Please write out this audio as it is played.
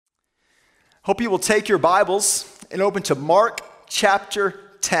Hope you will take your Bibles and open to Mark chapter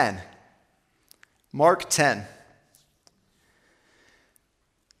 10. Mark 10.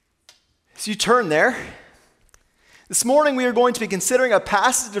 As you turn there, this morning we are going to be considering a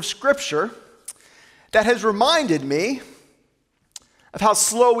passage of Scripture that has reminded me of how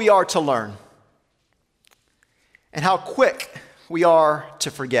slow we are to learn and how quick we are to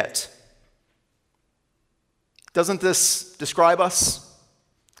forget. Doesn't this describe us?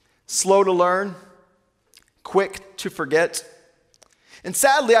 Slow to learn, quick to forget. And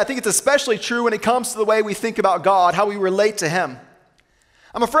sadly, I think it's especially true when it comes to the way we think about God, how we relate to Him.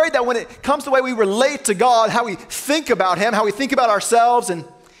 I'm afraid that when it comes to the way we relate to God, how we think about Him, how we think about ourselves, and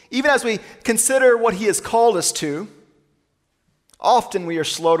even as we consider what He has called us to, often we are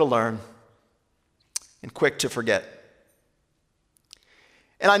slow to learn and quick to forget.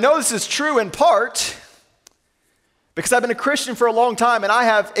 And I know this is true in part because I've been a Christian for a long time and I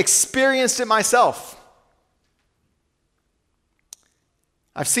have experienced it myself.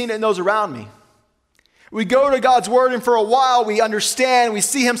 I've seen it in those around me. We go to God's Word and for a while we understand, we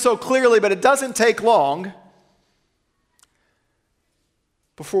see Him so clearly, but it doesn't take long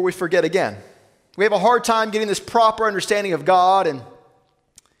before we forget again. We have a hard time getting this proper understanding of God, and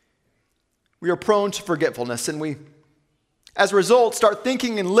we are prone to forgetfulness, and we, as a result, start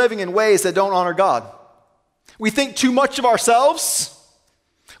thinking and living in ways that don't honor God. We think too much of ourselves.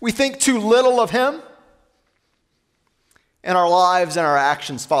 We think too little of Him. And our lives and our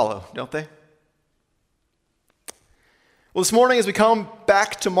actions follow, don't they? Well, this morning as we come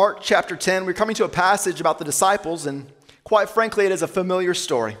back to Mark chapter 10, we're coming to a passage about the disciples, and quite frankly, it is a familiar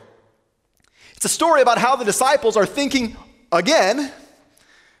story. It's a story about how the disciples are thinking, again,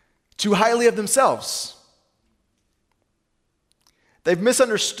 too highly of themselves. They've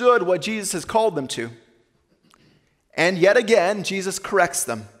misunderstood what Jesus has called them to. And yet again, Jesus corrects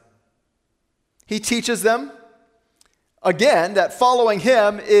them. He teaches them, again, that following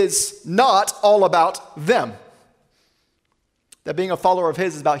Him is not all about them. That being a follower of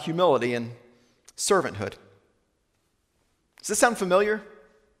His is about humility and servanthood. Does this sound familiar?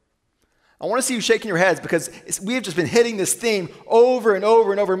 I want to see you shaking your heads because we have just been hitting this theme over and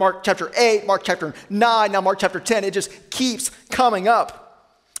over and over in Mark chapter 8, Mark chapter 9, now Mark chapter 10. It just keeps coming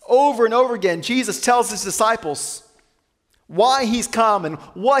up. Over and over again, Jesus tells His disciples why He's come and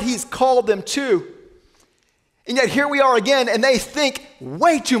what He's called them to. And yet here we are again, and they think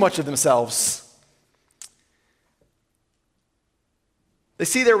way too much of themselves. They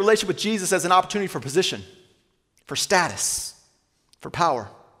see their relationship with Jesus as an opportunity for position, for status, for power.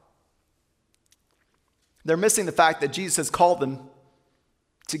 They're missing the fact that Jesus has called them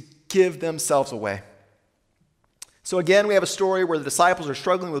to give themselves away. So again, we have a story where the disciples are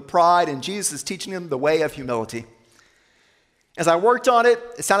struggling with pride, and Jesus is teaching them the way of humility. As I worked on it,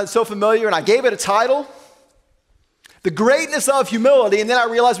 it sounded so familiar, and I gave it a title, The Greatness of Humility, and then I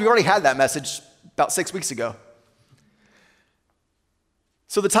realized we already had that message about 6 weeks ago.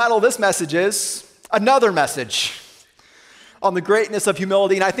 So the title of this message is Another Message on the Greatness of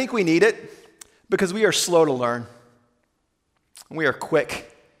Humility, and I think we need it because we are slow to learn, and we are quick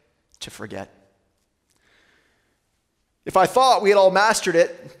to forget. If I thought we had all mastered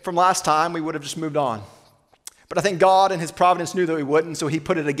it from last time, we would have just moved on. But I think God in His providence knew that we wouldn't, so He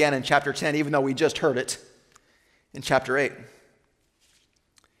put it again in chapter 10, even though we just heard it in chapter 8.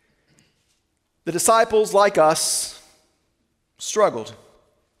 The disciples, like us, struggled.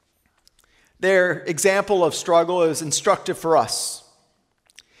 Their example of struggle is instructive for us.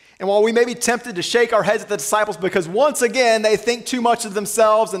 And while we may be tempted to shake our heads at the disciples because once again they think too much of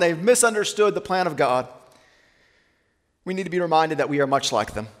themselves and they've misunderstood the plan of God, we need to be reminded that we are much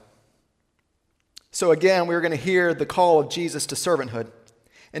like them. So again, we're going to hear the call of Jesus to servanthood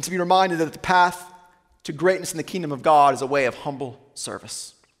and to be reminded that the path to greatness in the kingdom of God is a way of humble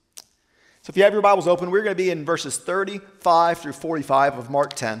service. So if you have your Bibles open, we're going to be in verses 35 through 45 of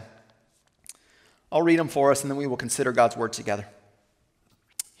Mark 10. I'll read them for us and then we will consider God's word together.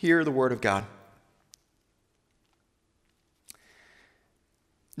 Hear the word of God.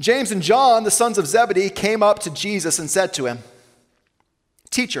 James and John, the sons of Zebedee, came up to Jesus and said to Him,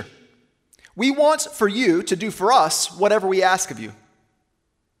 "Teacher, we want for you to do for us whatever we ask of you."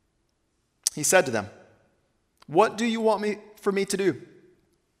 He said to them, "What do you want for me to do?"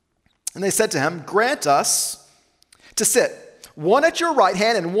 And they said to him, "Grant us to sit, one at your right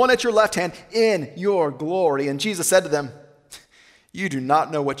hand and one at your left hand in your glory." And Jesus said to them, "You do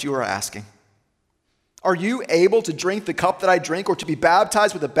not know what you are asking. Are you able to drink the cup that I drink, or to be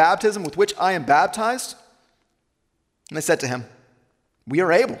baptized with the baptism with which I am baptized?" And they said to him, "We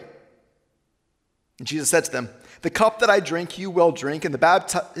are able." And Jesus said to them, The cup that I drink, you will drink, and the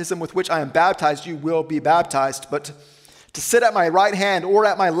baptism with which I am baptized, you will be baptized. But to sit at my right hand or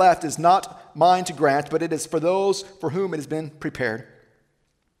at my left is not mine to grant, but it is for those for whom it has been prepared."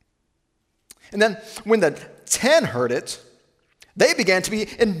 And then when the 10 heard it, they began to be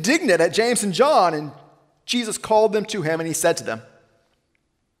indignant at James and John, and Jesus called them to him, and he said to them,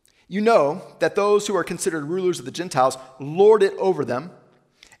 "You know that those who are considered rulers of the Gentiles lord it over them,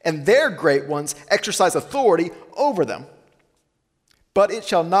 and their great ones exercise authority over them. But it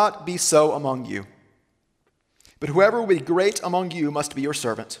shall not be so among you. But whoever would be great among you must be your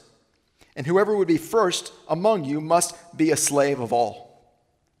servant, and whoever would be first among you must be a slave of all.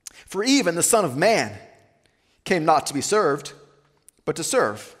 For even the Son of Man came not to be served, but to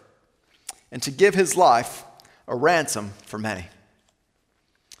serve, and to give his life a ransom for many."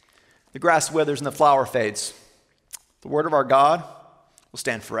 The grass withers and the flower fades. The word of our God will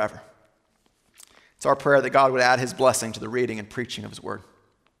stand forever. It's our prayer that God would add his blessing to the reading and preaching of his word.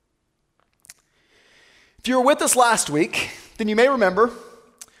 If you were with us last week, then you may remember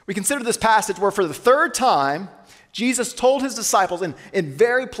we considered this passage where for the third time, Jesus told his disciples in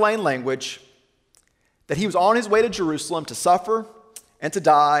very plain language that he was on his way to Jerusalem to suffer and to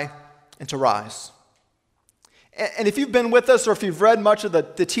die and to rise. And if you've been with us or if you've read much of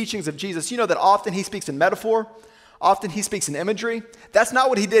the teachings of Jesus, you know that often he speaks in metaphor, often he speaks in imagery. That's not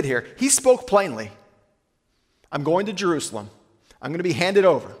what he did here. He spoke plainly. I'm going to Jerusalem. I'm going to be handed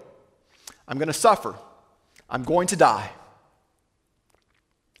over. I'm going to suffer. I'm going to die.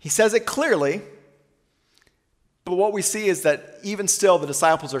 He says it clearly, but what we see is that even still the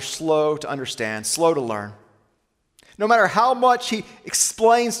disciples are slow to understand, slow to learn. No matter how much he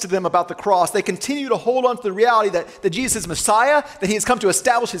explains to them about the cross, they continue to hold on to the reality that Jesus is Messiah, that he has come to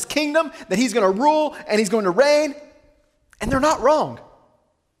establish his kingdom, that he's going to rule and he's going to reign. And they're not wrong.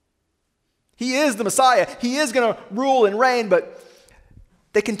 He is the Messiah. He is going to rule and reign, but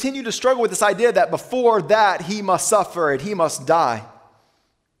they continue to struggle with this idea that before that he must suffer and he must die.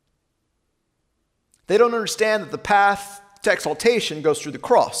 They don't understand that the path to exaltation goes through the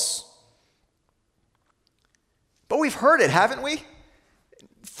cross. But we've heard it, haven't we?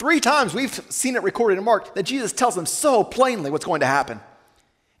 3 times we've seen it recorded in Mark that Jesus tells them so plainly what's going to happen.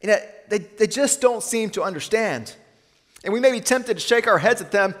 And yet they just don't seem to understand. And we may be tempted to shake our heads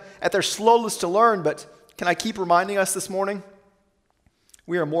at them at their slowness to learn, but can I keep reminding us this morning?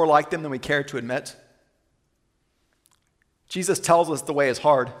 We are more like them than we care to admit. Jesus tells us the way is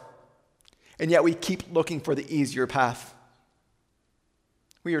hard, and yet we keep looking for the easier path.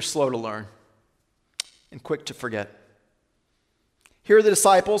 We are slow to learn and quick to forget. Here are the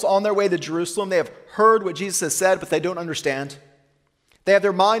disciples on their way to Jerusalem. They have heard what Jesus has said, but they don't understand. They have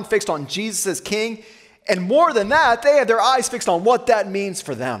their mind fixed on Jesus as king, and more than that, they have their eyes fixed on what that means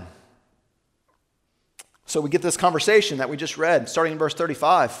for them. So we get this conversation that we just read, starting in verse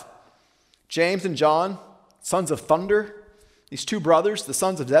 35. James and John, sons of thunder, these 2 brothers, the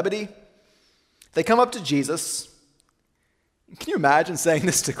sons of Zebedee, they come up to Jesus. Can you imagine saying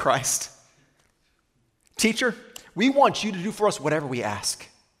this to Christ? "Teacher, we want you to do for us whatever we ask."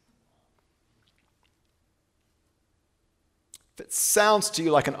 If it sounds to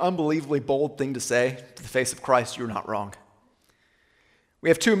you like an unbelievably bold thing to say to the face of Christ, you're not wrong. We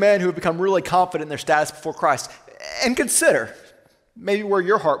have 2 men who have become really confident in their status before Christ. And consider maybe where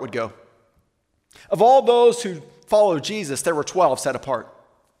your heart would go. Of all those who followed Jesus, there were 12 set apart.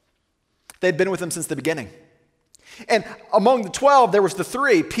 They'd been with him since the beginning. And among the 12, there was the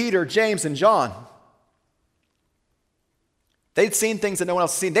 3, Peter, James, and John. They'd seen things that no one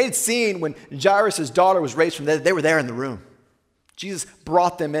else had seen. They'd seen when Jairus' daughter was raised from the dead. They were there in the room. Jesus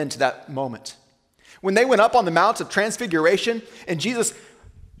brought them into that moment. When they went up on the Mount of Transfiguration and Jesus'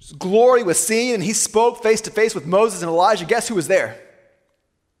 glory was seen and he spoke face to face with Moses and Elijah, guess who was there?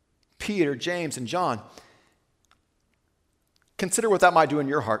 Peter, James, and John. Consider what that might do in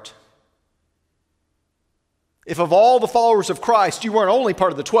your heart. If of all the followers of Christ, you weren't only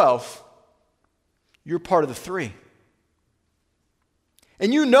part of the 12, you're part of the 3.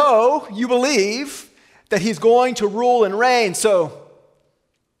 And you know, you believe that he's going to rule and reign. So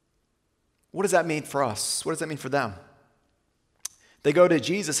what does that mean for us? What does that mean for them? They go to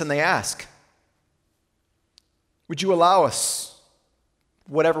Jesus and they ask, would you allow us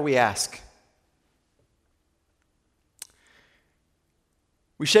whatever we ask?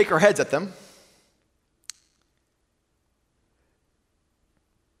 We shake our heads at them.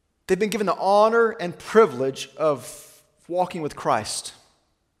 They've been given the honor and privilege of walking with Christ,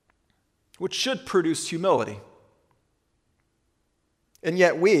 which should produce humility. And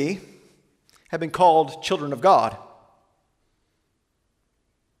yet we have been called children of God,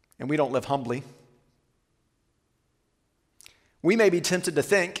 and we don't live humbly. We may be tempted to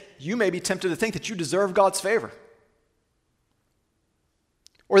think, you may be tempted to think that you deserve God's favor,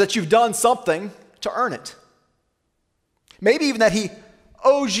 or that you've done something to earn it. Maybe even that he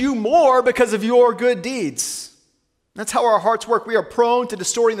owes you more because of your good deeds. That's how our hearts work. We are prone to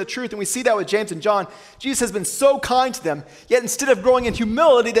distorting the truth, and we see that with James and John. Jesus has been so kind to them, yet instead of growing in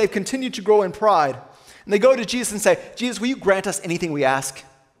humility, they've continued to grow in pride. And they go to Jesus and say, Jesus, will you grant us anything we ask?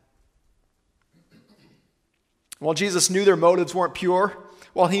 While Jesus knew their motives weren't pure,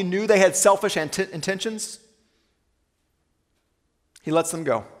 while he knew they had selfish intentions, he lets them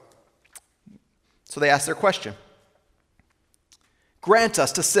go. So they ask their question. Grant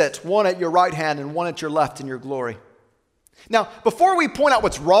us to sit, one at your right hand and one at your left in your glory. Now, before we point out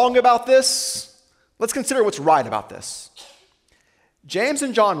what's wrong about this, let's consider what's right about this. James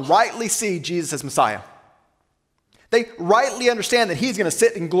and John rightly see Jesus as Messiah. They rightly understand that he's going to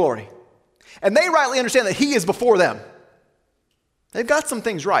sit in glory. And they rightly understand that he is before them. They've got some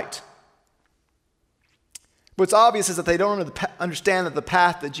things right. What's obvious is that they don't understand that the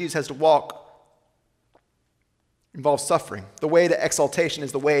path that Jesus has to walk involves suffering. The way to exaltation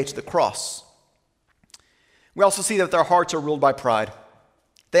is the way to the cross. We also see that their hearts are ruled by pride.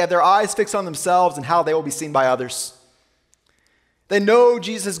 They have their eyes fixed on themselves and how they will be seen by others. They know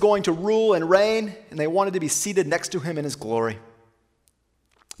Jesus is going to rule and reign, and they wanted to be seated next to him in his glory.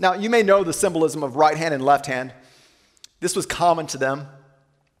 Now, you may know the symbolism of right hand and left hand. This was common to them.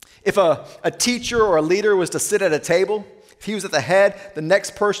 If a teacher or a leader was to sit at a table, if he was at the head, the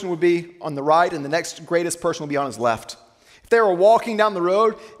next person would be on the right, and the next greatest person would be on his left. If they were walking down the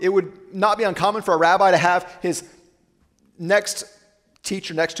road, it would not be uncommon for a rabbi to have his next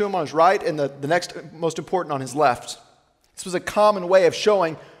teacher next to him on his right and the next most important on his left. This was a common way of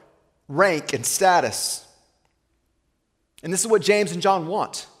showing rank and status. And this is what James and John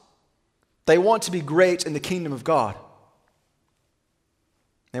want. They want to be great in the kingdom of God.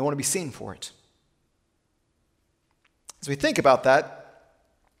 They want to be seen for it. As we think about that,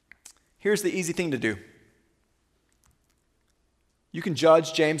 here's the easy thing to do. You can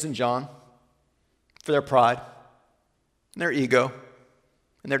judge James and John for their pride, and their ego,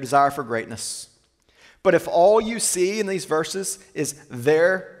 and their desire for greatness. But if all you see in these verses is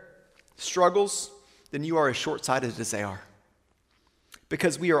their struggles, then you are as short-sighted as they are.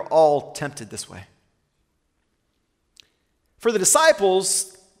 Because we are all tempted this way. For the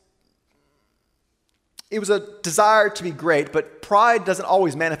disciples, it was a desire to be great, but pride doesn't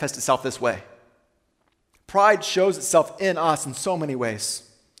always manifest itself this way. Pride shows itself in us in so many ways.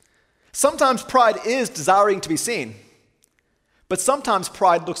 Sometimes pride is desiring to be seen, but sometimes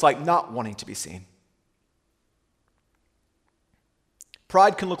pride looks like not wanting to be seen.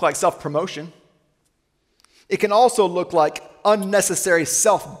 Pride can look like self-promotion. It can also look like unnecessary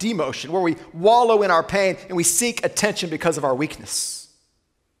self-demotion, where we wallow in our pain and we seek attention because of our weakness.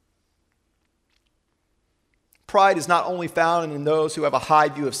 Pride is not only found in those who have a high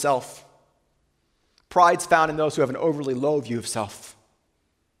view of self. Pride's found in those who have an overly low view of self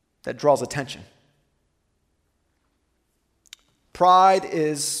that draws attention. Pride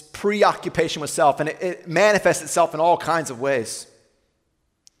is preoccupation with self, and it manifests itself in all kinds of ways.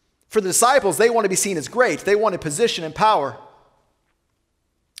 For the disciples, they want to be seen as great. They want a position and power.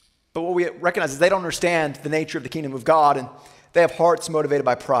 But what we recognize is they don't understand the nature of the kingdom of God, and they have hearts motivated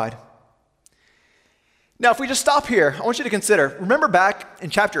by pride. Now, if we just stop here, I want you to consider, remember back in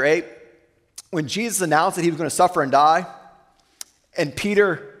chapter 8, when Jesus announced that he was going to suffer and die, and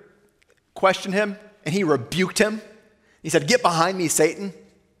Peter questioned him, and he rebuked him. He said, "Get behind me, Satan."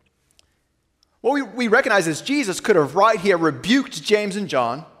 What we recognize is Jesus could have right here rebuked James and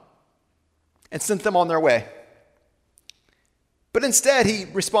John and sent them on their way. But instead, he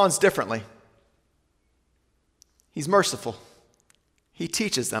responds differently. He's merciful. He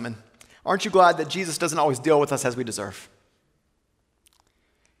teaches them. And aren't you glad that Jesus doesn't always deal with us as we deserve?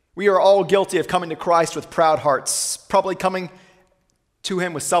 We are all guilty of coming to Christ with proud hearts, probably coming to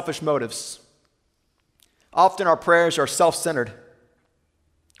him with selfish motives. Often our prayers are self-centered.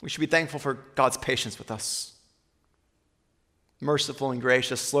 We should be thankful for God's patience with us. Merciful and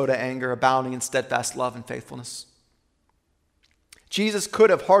gracious, slow to anger, abounding in steadfast love and faithfulness. Jesus could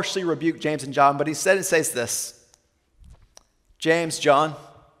have harshly rebuked James and John, but he says this: James, John,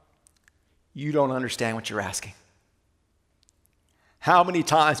 you don't understand what you're asking. How many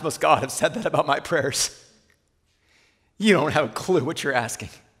times must God have said that about my prayers? You don't have a clue what you're asking.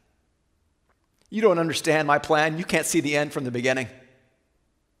 You don't understand my plan. You can't see the end from the beginning.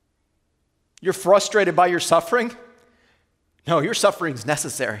 You're frustrated by your suffering? No, your suffering is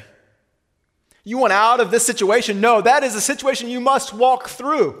necessary. You want out of this situation? No, that is a situation you must walk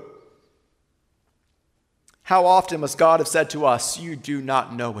through. How often must God have said to us, "You do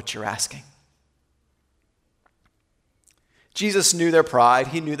not know what you're asking"? Jesus knew their pride,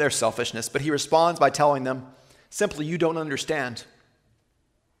 he knew their selfishness, but he responds by telling them, simply, you don't understand.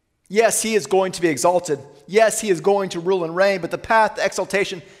 Yes, he is going to be exalted. Yes, he is going to rule and reign, but the path to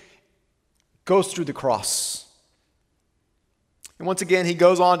exaltation goes through the cross. And once again, he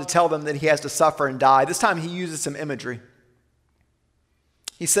goes on to tell them that he has to suffer and die. This time he uses some imagery.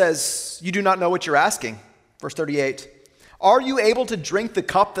 He says, you do not know what you're asking. Verse 38, are you able to drink the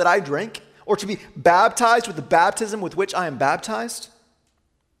cup that I drink, or to be baptized with the baptism with which I am baptized?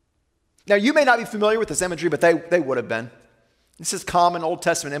 Now, you may not be familiar with this imagery, but they would have been. This is common Old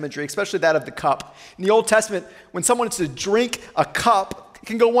Testament imagery, especially that of the cup. In the Old Testament, when someone is to drink a cup, it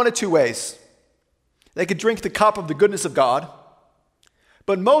can go one of two ways. They could drink the cup of the goodness of God,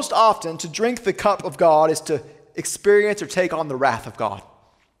 but most often, to drink the cup of God is to experience or take on the wrath of God.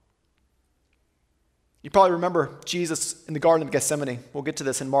 You probably remember Jesus in the Garden of Gethsemane. We'll get to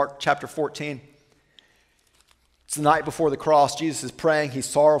this in Mark chapter 14. It's the night before the cross. Jesus is praying. He's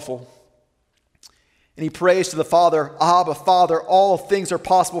sorrowful. And he prays to the Father, Abba, Father, all things are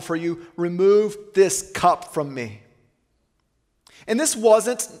possible for you. Remove this cup from me. And this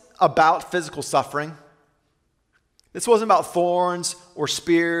wasn't about physical suffering. This wasn't about thorns or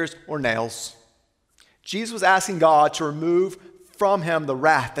spears or nails. Jesus was asking God to remove from him the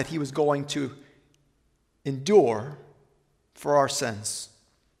wrath that he was going to endure for our sins.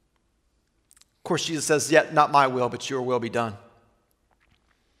 Of course, Jesus says, yet not my will, but your will be done.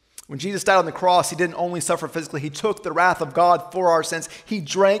 When Jesus died on the cross, he didn't only suffer physically, he took the wrath of God for our sins. He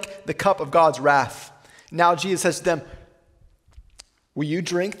drank the cup of God's wrath. Now Jesus says to them, will you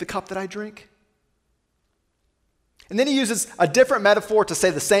drink the cup that I drink? And then he uses a different metaphor to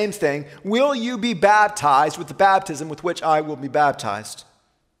say the same thing. Will you be baptized with the baptism with which I will be baptized?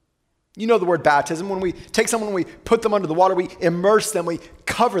 You know the word baptism. When we take someone, we put them under the water, we immerse them, we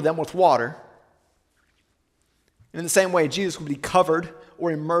cover them with water. And in the same way, Jesus will be covered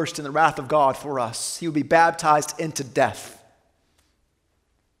or immersed in the wrath of God for us. He will be baptized into death.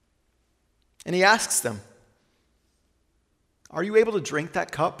 And he asks them, are you able to drink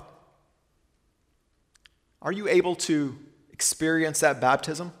that cup? Are you able to experience that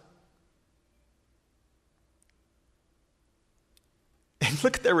baptism? And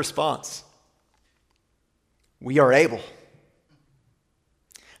look at their response. We are able.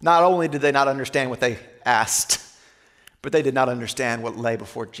 Not only did they not understand what they asked, but they did not understand what lay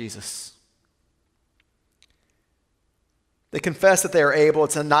before Jesus. They confess that they are able.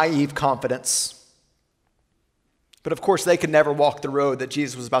 It's a naive confidence. But of course, they could never walk the road that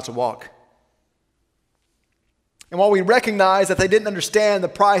Jesus was about to walk. And while we recognize that they didn't understand the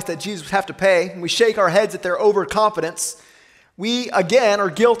price that Jesus would have to pay, and we shake our heads at their overconfidence, we again are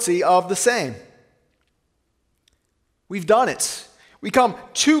guilty of the same. We've done it. We come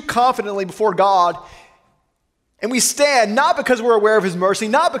too confidently before God, and we stand not because we're aware of his mercy,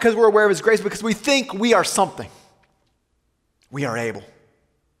 not because we're aware of his grace, because we think we are something. We are able.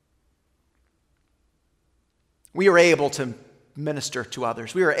 We are able to minister to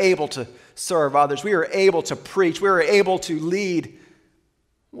others. We are able to serve others. We are able to preach. We are able to lead.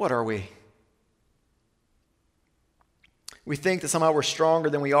 What are we? We think that somehow we're stronger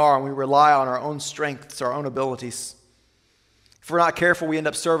than we are, and we rely on our own strengths, our own abilities. If we're not careful, we end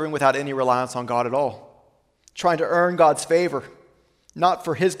up serving without any reliance on God at all, trying to earn God's favor, not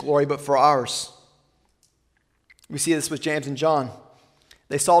for his glory, but for ours. We see this with James and John.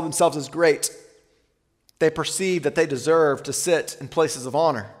 They saw themselves as great. They perceived that they deserved to sit in places of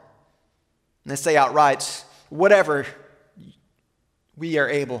honor. And they say outright, whatever, we are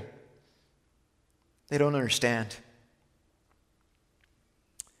able. They don't understand.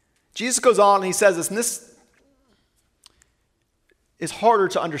 Jesus goes on and he says this, and this is harder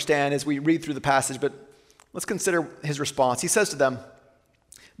to understand as we read through the passage, but let's consider his response. He says to them,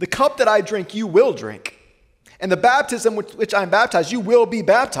 the cup that I drink, you will drink, and the baptism with which I am baptized, you will be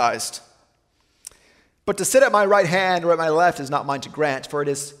baptized. But to sit at my right hand or at my left is not mine to grant, for it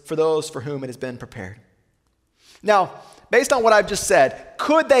is for those for whom it has been prepared. Now, based on what I've just said,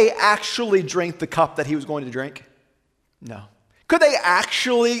 could they actually drink the cup that he was going to drink? No. Could they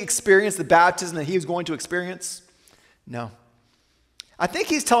actually experience the baptism that he was going to experience? No. I think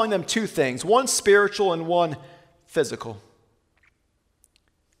he's telling them two things, one spiritual and one physical.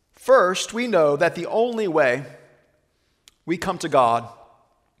 First, we know that the only way we come to God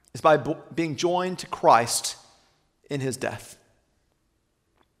is by being joined to Christ in his death.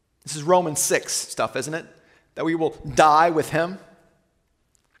 This is Romans 6 stuff, isn't it? That we will die with him.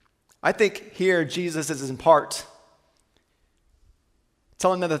 I think here Jesus is in part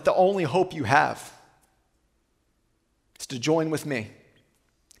telling them that the only hope you have is to join with me,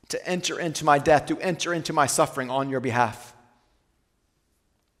 to enter into my death, to enter into my suffering on your behalf.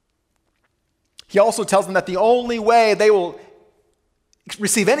 He also tells them that the only way they will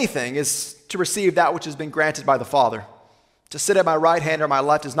receive anything is to receive that which has been granted by the Father. To sit at my right hand or my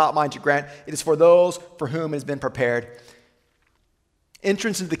left is not mine to grant. It is for those for whom it has been prepared.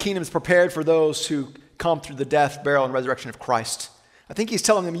 Entrance into the kingdom is prepared for those who come through the death, burial, and resurrection of Christ. I think he's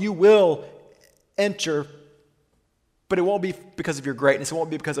telling them you will enter, but it won't be because of your greatness. It won't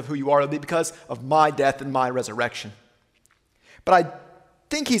be because of who you are. It'll be because of my death and my resurrection. But I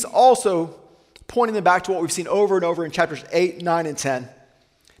think he's also pointing them back to what we've seen over and over in chapters 8, 9, and 10.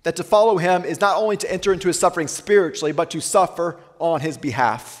 That to follow him is not only to enter into his suffering spiritually, but to suffer on his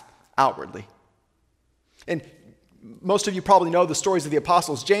behalf outwardly. And most of you probably know the stories of the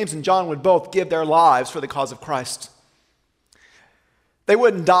apostles. James and John would both give their lives for the cause of Christ. They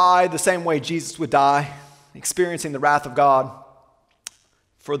wouldn't die the same way Jesus would die, experiencing the wrath of God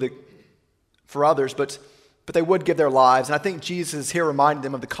for others, but they would give their lives. And I think Jesus is here reminding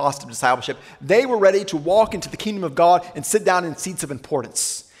them of the cost of discipleship. They were ready to walk into the kingdom of God and sit down in seats of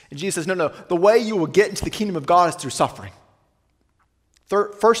importance. And Jesus says, no, the way you will get into the kingdom of God is through suffering.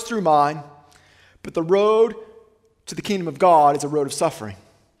 First through mine, but the road to the kingdom of God is a road of suffering.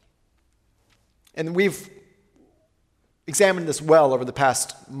 And we've examined this well over the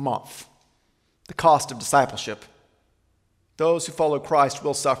past month. The cost of discipleship. Those who follow Christ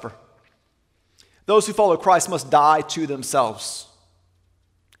will suffer. Those who follow Christ must die to themselves.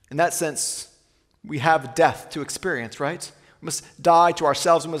 In that sense, we have death to experience, right? We must die to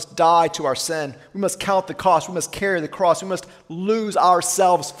ourselves. We must die to our sin. We must count the cost. We must carry the cross. We must lose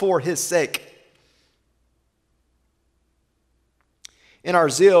ourselves for his sake. In our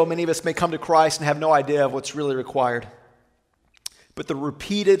zeal, many of us may come to Christ and have no idea of what's really required. But the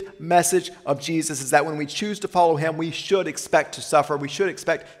repeated message of Jesus is that when we choose to follow him, we should expect to suffer. We should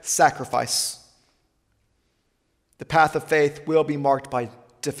expect sacrifice. The path of faith will be marked by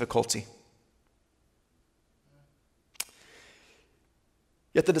difficulty.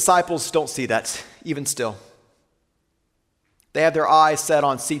 Yet the disciples don't see that, even still. They have their eyes set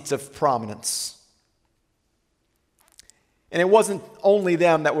on seats of prominence. And it wasn't only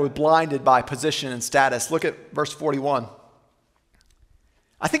them that were blinded by position and status. Look at verse 41.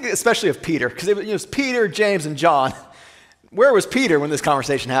 I think especially of Peter, because it was Peter, James, and John. Where was Peter when this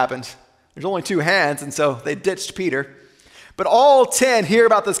conversation happened? There's only two hands, and so they ditched Peter. But all 10 hear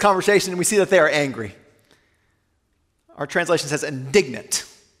about this conversation, and we see that they are angry. Our translation says indignant.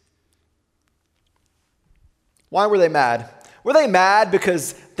 Why were they mad? Were they mad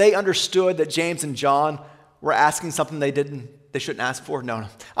because they understood that James and John were asking something they shouldn't ask for? No.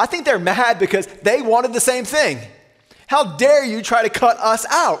 I think they're mad because they wanted the same thing. How dare you try to cut us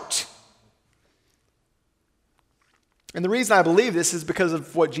out? And the reason I believe this is because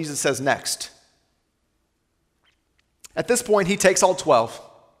of what Jesus says next. At this point, he takes all 12.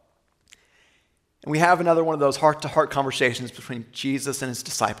 And we have another one of those heart-to-heart conversations between Jesus and his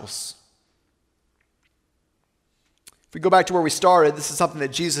disciples. If we go back to where we started, this is something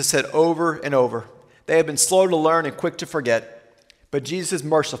that Jesus said over and over. They have been slow to learn and quick to forget. But Jesus is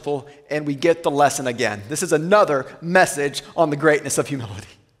merciful, and we get the lesson again. This is another message on the greatness of humility.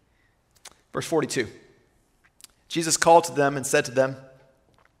 Verse 42. Jesus called to them and said to them,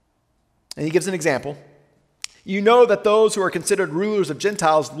 and he gives an example. You know that those who are considered rulers of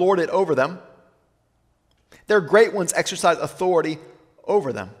Gentiles lord it over them. Their great ones exercise authority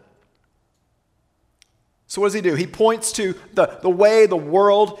over them. So what does he do? He points to the way the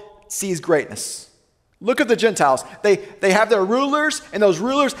world sees greatness. Look at the Gentiles. They have their rulers, and those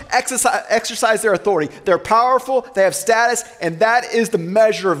rulers exercise their authority. They're powerful, they have status, and that is the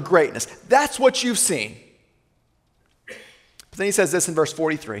measure of greatness. That's what you've seen. But then he says this in verse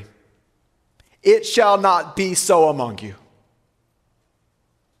 43. It shall not be so among you.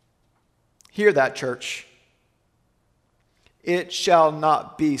 Hear that, church. It shall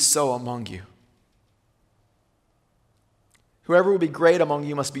not be so among you. Whoever will be great among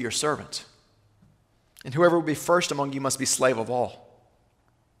you must be your servant. And whoever will be first among you must be slave of all.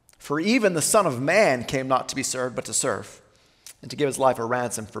 For even the Son of Man came not to be served, but to serve, and to give his life a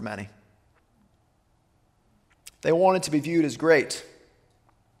ransom for many. They wanted to be viewed as great.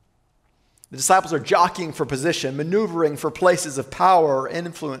 The disciples are jockeying for position, maneuvering for places of power or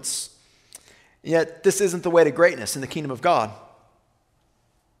influence. Yet this isn't the way to greatness in the kingdom of God.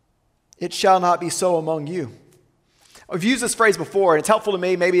 It shall not be so among you. I've used this phrase before, and it's helpful to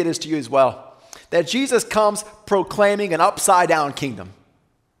me, maybe it is to you as well. That Jesus comes proclaiming an upside-down kingdom.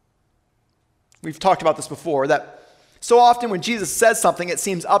 We've talked about this before, that so often when Jesus says something, it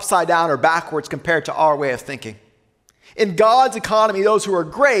seems upside down or backwards compared to our way of thinking. In God's economy, those who are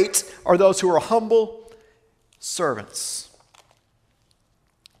great are those who are humble servants.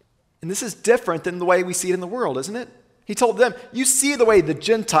 And this is different than the way we see it in the world, isn't it? He told them, you see the way the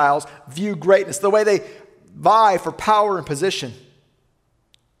Gentiles view greatness, the way they vie for power and position.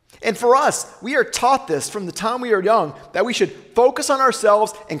 And for us, we are taught this from the time we are young, that we should focus on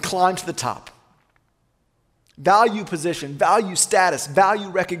ourselves and climb to the top. Value position, value status, value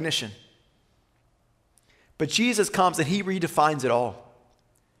recognition. But Jesus comes and he redefines it all.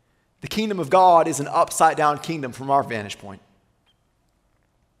 The kingdom of God is an upside-down kingdom from our vantage point.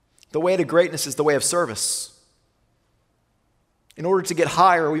 The way to greatness is the way of service. In order to get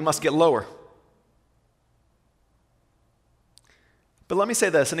higher, we must get lower. But let me say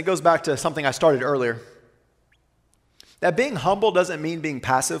this, and it goes back to something I started earlier, that being humble doesn't mean being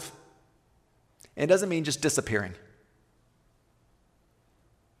passive, and it doesn't mean just disappearing.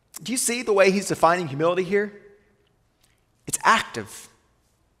 Do you see the way he's defining humility here? It's active.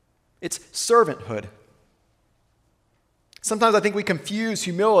 It's servanthood. Sometimes I think we confuse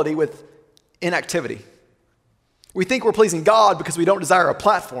humility with inactivity. We think we're pleasing God because we don't desire a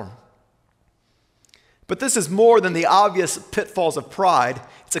platform. But this is more than the obvious pitfalls of pride.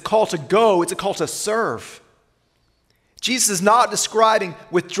 It's a call to go. It's a call to serve. Jesus is not describing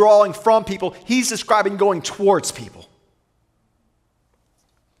withdrawing from people. He's describing going towards people.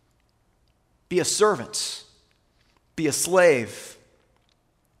 Be a servant. Be a slave.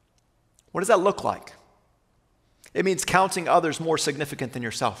 What does that look like? It means counting others more significant than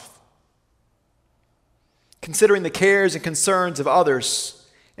yourself. Considering the cares and concerns of others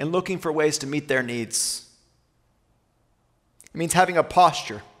and looking for ways to meet their needs. It means having a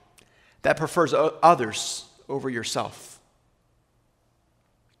posture that prefers others over yourself.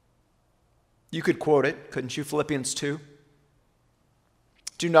 You could quote it, couldn't you? Philippians 2.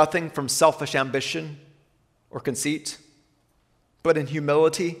 Do nothing from selfish ambition or conceit, but in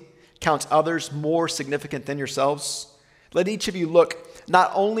humility count others more significant than yourselves. Let each of you look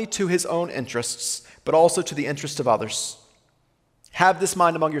not only to his own interests, but also to the interest of others. Have this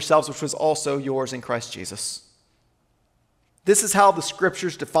mind among yourselves, which was also yours in Christ Jesus. This is how the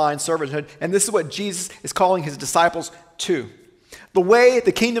scriptures define servanthood, and this is what Jesus is calling his disciples to. The way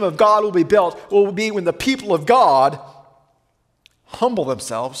the kingdom of God will be built will be when the people of God humble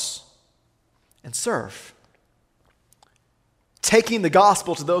themselves and serve, taking the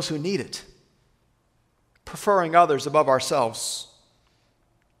gospel to those who need it, preferring others above ourselves.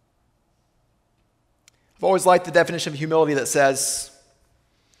 I've always liked the definition of humility that says,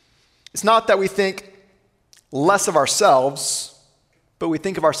 it's not that we think less of ourselves, but we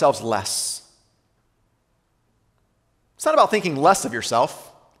think of ourselves less. It's not about thinking less of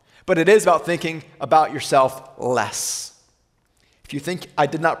yourself, but it is about thinking about yourself less. If you think I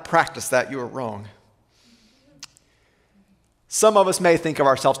did not practice that, you are wrong. Some of us may think of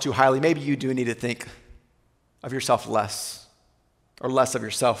ourselves too highly. Maybe you do need to think of yourself less, or less of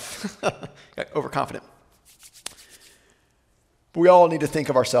yourself. Overconfident. But we all need to think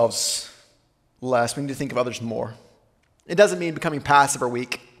of ourselves less. We need to think of others more. It doesn't mean becoming passive or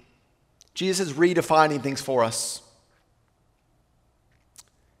weak. Jesus is redefining things for us.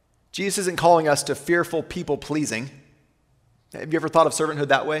 Jesus isn't calling us to fearful people-pleasing. Have you ever thought of servanthood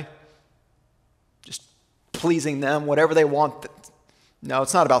that way? Just pleasing them, whatever they want. No,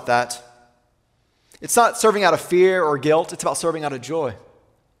 it's not about that. It's not serving out of fear or guilt. It's about serving out of joy.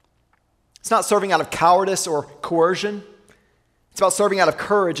 It's not serving out of cowardice or coercion. It's about serving out of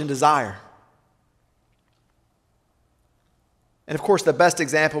courage and desire. And of course, the best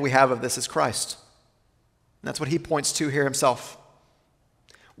example we have of this is Christ. And that's what he points to here himself.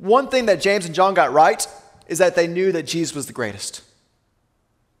 One thing that James and John got right is that they knew that Jesus was the greatest.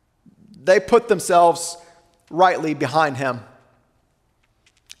 They put themselves rightly behind him.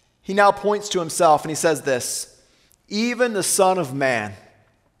 He now points to himself and he says this, even the Son of Man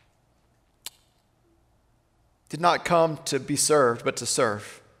did not come to be served, but to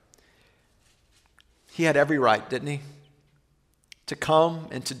serve. He had every right, didn't he? To come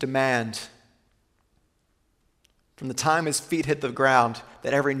and to demand from the time his feet hit the ground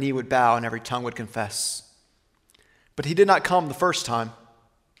that every knee would bow and every tongue would confess. But he did not come the first time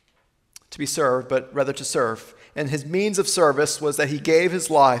to be served, but rather to serve. And his means of service was that he gave his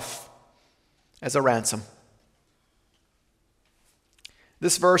life as a ransom.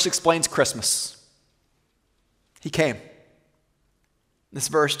 This verse explains Christmas. He came. This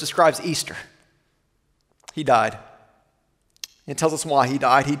verse describes Easter. He died. It tells us why he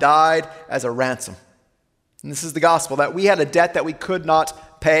died. He died as a ransom. And this is the gospel, that we had a debt that we could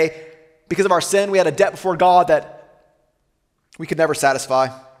not pay. Because of our sin, we had a debt before God that we could never satisfy.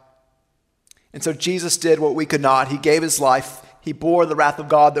 And so Jesus did what we could not. He gave his life. He bore the wrath of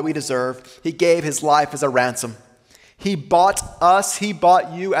God that we deserve. He gave his life as a ransom. He bought us. He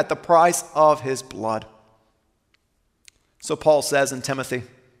bought you at the price of his blood. So Paul says in Timothy,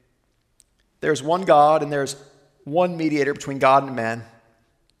 there's one God and there's one mediator between God and man,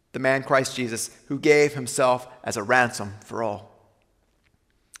 the man Christ Jesus, who gave himself as a ransom for all.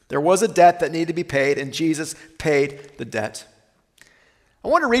 There was a debt that needed to be paid, and Jesus paid the debt. I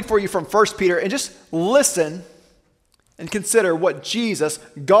want to read for you from 1 Peter and just listen and consider what Jesus,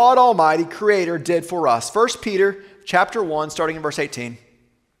 God Almighty, Creator, did for us. 1 Peter chapter 1, starting in verse 18.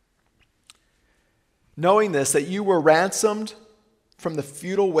 Knowing this, that you were ransomed from the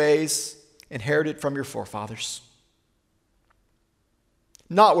futile ways inherited from your forefathers,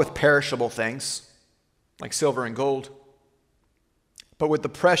 not with perishable things like silver and gold, but with the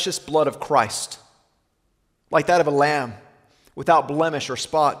precious blood of Christ, like that of a lamb, without blemish or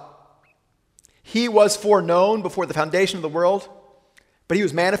spot. He was foreknown before the foundation of the world, but he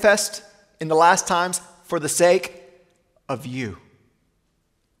was manifest in the last times for the sake of you,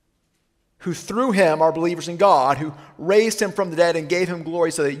 who through him are believers in God, who raised him from the dead and gave him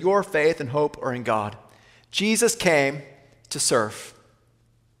glory, so that your faith and hope are in God. Jesus came to serve.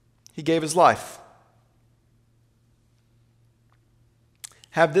 He gave his life.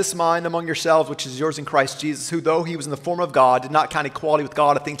 Have this mind among yourselves, which is yours in Christ Jesus, who, though he was in the form of God, did not count equality with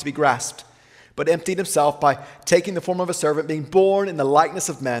God a thing to be grasped, but emptied himself by taking the form of a servant, being born in the likeness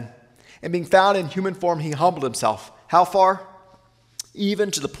of men, and being found in human form, he humbled himself. How far? Even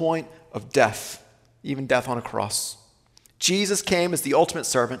to the point of death, even death on a cross. Jesus came as the ultimate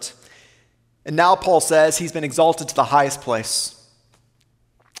servant, and now Paul says he's been exalted to the highest place.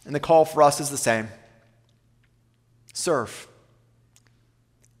 And the call for us is the same. Serve.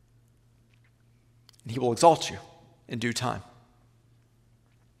 And he will exalt you in due time.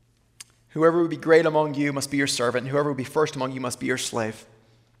 Whoever would be great among you must be your servant, and whoever would be first among you must be your slave.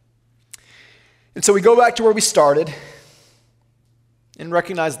 And so we go back to where we started and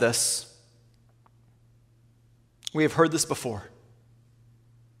recognize this. We have heard this before.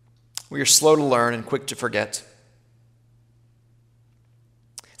 We are slow to learn and quick to forget.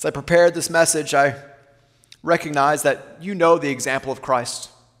 As I prepared this message, I recognized that you know the example of Christ.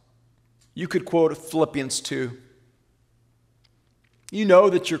 You could quote Philippians 2. You know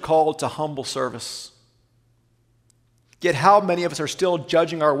that you're called to humble service. Yet how many of us are still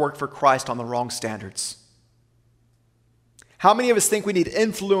judging our work for Christ on the wrong standards? How many of us think we need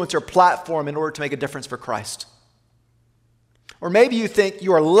influence or platform in order to make a difference for Christ? Or maybe you think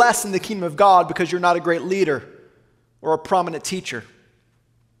you are less in the kingdom of God because you're not a great leader or a prominent teacher,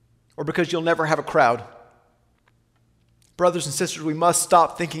 or because you'll never have a crowd. Brothers and sisters, we must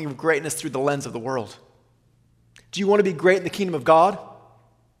stop thinking of greatness through the lens of the world. Do you want to be great in the kingdom of God?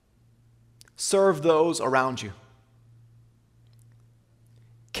 Serve those around you.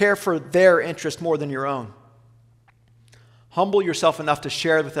 Care for their interest more than your own. Humble yourself enough to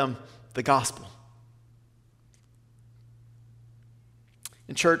share with them the gospel.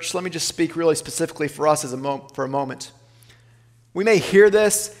 In church, let me just speak really specifically for us for a moment. We may hear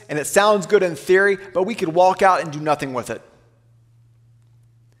this and it sounds good in theory, but we could walk out and do nothing with it.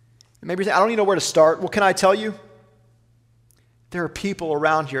 And maybe you're thinking, I don't even know where to start. Well, can I tell you? There are people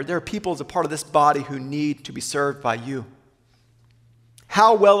around here. There are people as a part of this body who need to be served by you.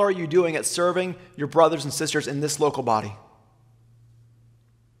 How well are you doing at serving your brothers and sisters in this local body?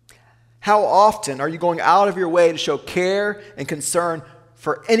 How often are you going out of your way to show care and concern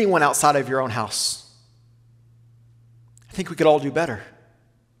for anyone outside of your own house? I think we could all do better.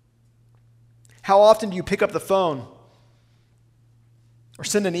 How often do you pick up the phone or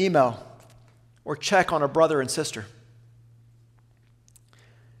send an email or check on a brother and sister?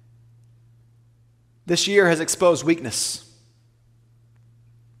 This year has exposed weakness.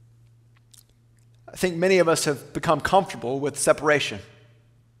 I think many of us have become comfortable with separation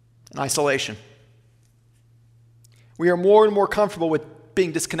and isolation. We are more and more comfortable with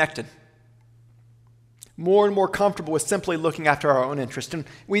being disconnected. More and more comfortable with simply looking after our own interest. And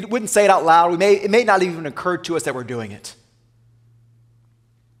we wouldn't say it out loud. It may not even occur to us that we're doing it.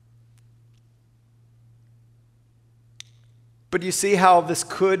 But you see how this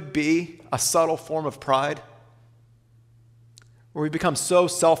could be a subtle form of pride? Where we become so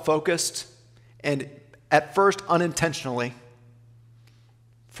self-focused and at first unintentionally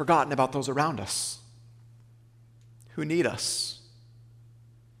forgotten about those around us who need us.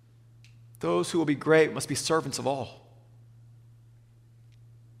 Those who will be great must be servants of all.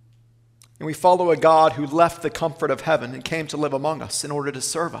 And we follow a God who left the comfort of heaven and came to live among us in order to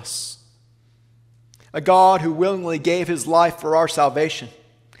serve us. A God who willingly gave his life for our salvation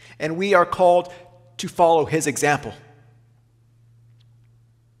and we are called to follow his example.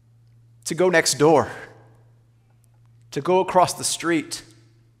 To go next door, to go across the street,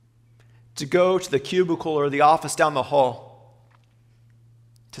 to go to the cubicle or the office down the hall,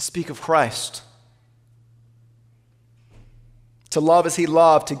 to speak of Christ, to love as he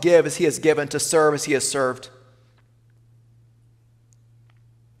loved, to give as he has given, to serve as he has served.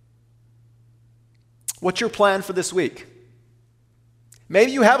 What's your plan for this week?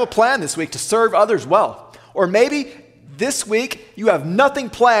 Maybe you have a plan this week to serve others well. Or maybe this week you have nothing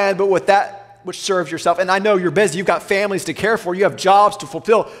planned but with that which serves yourself. And I know you're busy. You've got families to care for. You have jobs to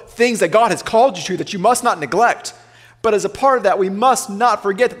fulfill, things that God has called you to that you must not neglect. But as a part of that, we must not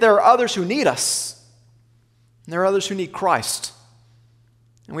forget that there are others who need us. And there are others who need Christ.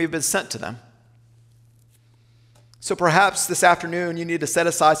 And we've been sent to them. So perhaps this afternoon you need to set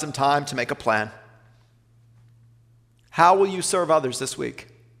aside some time to make a plan. How will you serve others this week?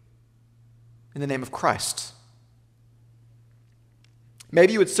 In the name of Christ.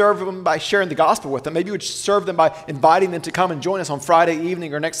 Maybe you would serve them by sharing the gospel with them. Maybe you would serve them by inviting them to come and join us on Friday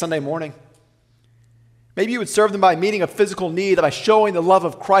evening or next Sunday morning. Maybe you would serve them by meeting a physical need, by showing the love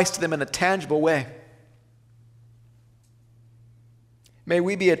of Christ to them in a tangible way. May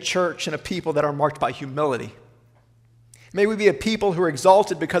we be a church and a people that are marked by humility. May we be a people who are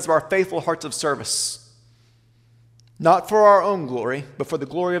exalted because of our faithful hearts of service. Not for our own glory, but for the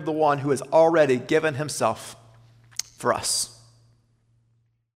glory of the one who has already given himself for us.